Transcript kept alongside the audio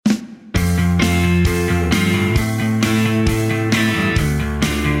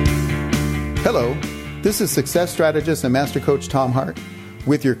This is success strategist and master coach Tom Hart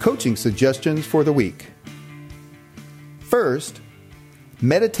with your coaching suggestions for the week. First,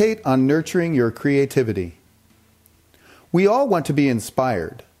 meditate on nurturing your creativity. We all want to be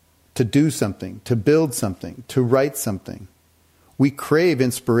inspired, to do something, to build something, to write something. We crave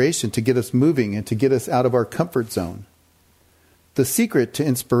inspiration to get us moving and to get us out of our comfort zone. The secret to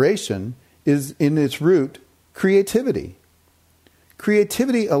inspiration is in its root, creativity.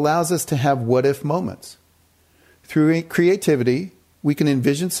 Creativity allows us to have what-if moments. Through creativity, we can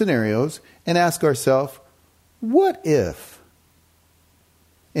envision scenarios and ask ourselves, what if?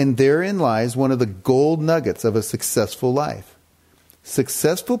 And therein lies one of the gold nuggets of a successful life.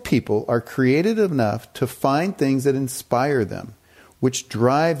 Successful people are creative enough to find things that inspire them, which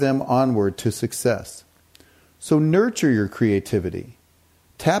drive them onward to success. So nurture your creativity.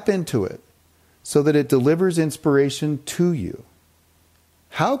 Tap into it so that it delivers inspiration to you.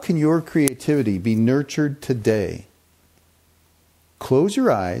 How can your creativity be nurtured today? Close your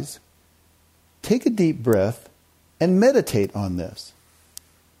eyes, take a deep breath, and meditate on this.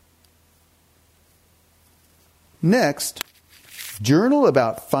 Next, journal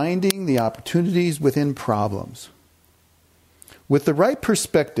about finding the opportunities within problems. With the right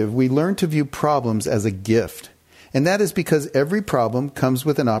perspective, we learn to view problems as a gift, and that is because every problem comes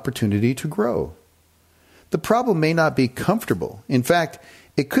with an opportunity to grow. The problem may not be comfortable. In fact,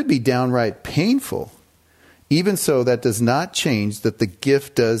 it could be downright painful. Even so, that does not change that the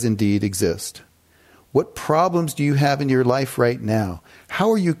gift does indeed exist. What problems do you have in your life right now?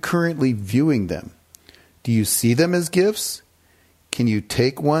 How are you currently viewing them? Do you see them as gifts? Can you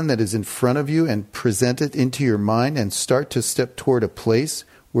take one that is in front of you and present it into your mind and start to step toward a place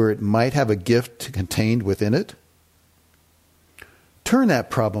where it might have a gift contained within it? Turn that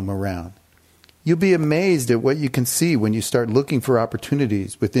problem around. You'll be amazed at what you can see when you start looking for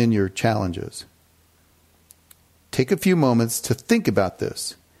opportunities within your challenges. Take a few moments to think about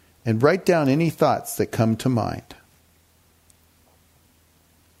this and write down any thoughts that come to mind.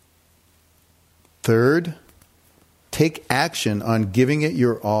 Third, take action on giving it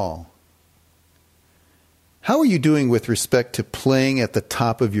your all. How are you doing with respect to playing at the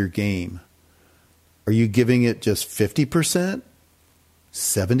top of your game? Are you giving it just 50%?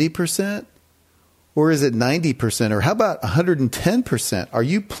 70%? Or is it 90%? Or how about 110%? Are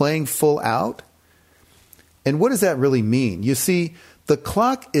you playing full out? And what does that really mean? You see, the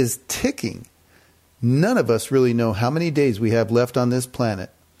clock is ticking. None of us really know how many days we have left on this planet.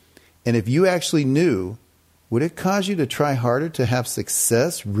 And if you actually knew, would it cause you to try harder to have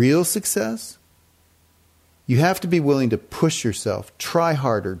success, real success? You have to be willing to push yourself, try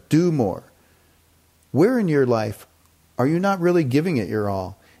harder, do more. Where in your life are you not really giving it your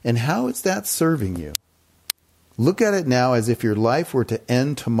all? And how is that serving you? Look at it now as if your life were to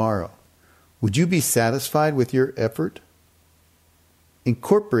end tomorrow. Would you be satisfied with your effort?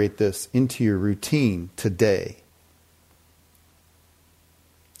 Incorporate this into your routine today.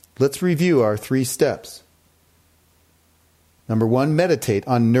 Let's review our 3 steps. Number 1, meditate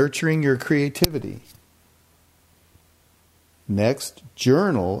on nurturing your creativity. Next,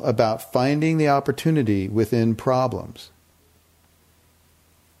 journal about finding the opportunity within problems.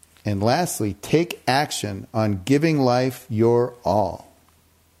 And lastly, take action on giving life your all.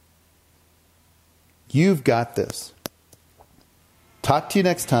 You've got this. Talk to you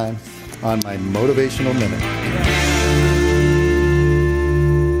next time on my Motivational Minute.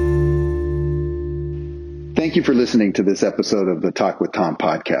 Thank you for listening to this episode of the Talk with Tom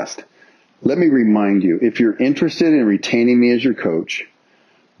podcast. Let me remind you, if you're interested in retaining me as your coach,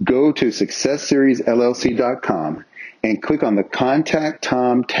 go to successseriesllc.com and click on the Contact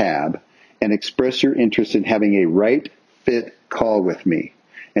Tom tab and express your interest in having a right fit call with me.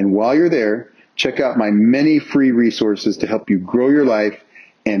 And while you're there, check out my many free resources to help you grow your life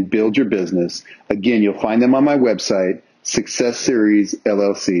and build your business. Again, you'll find them on my website,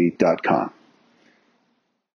 successseriesllc.com.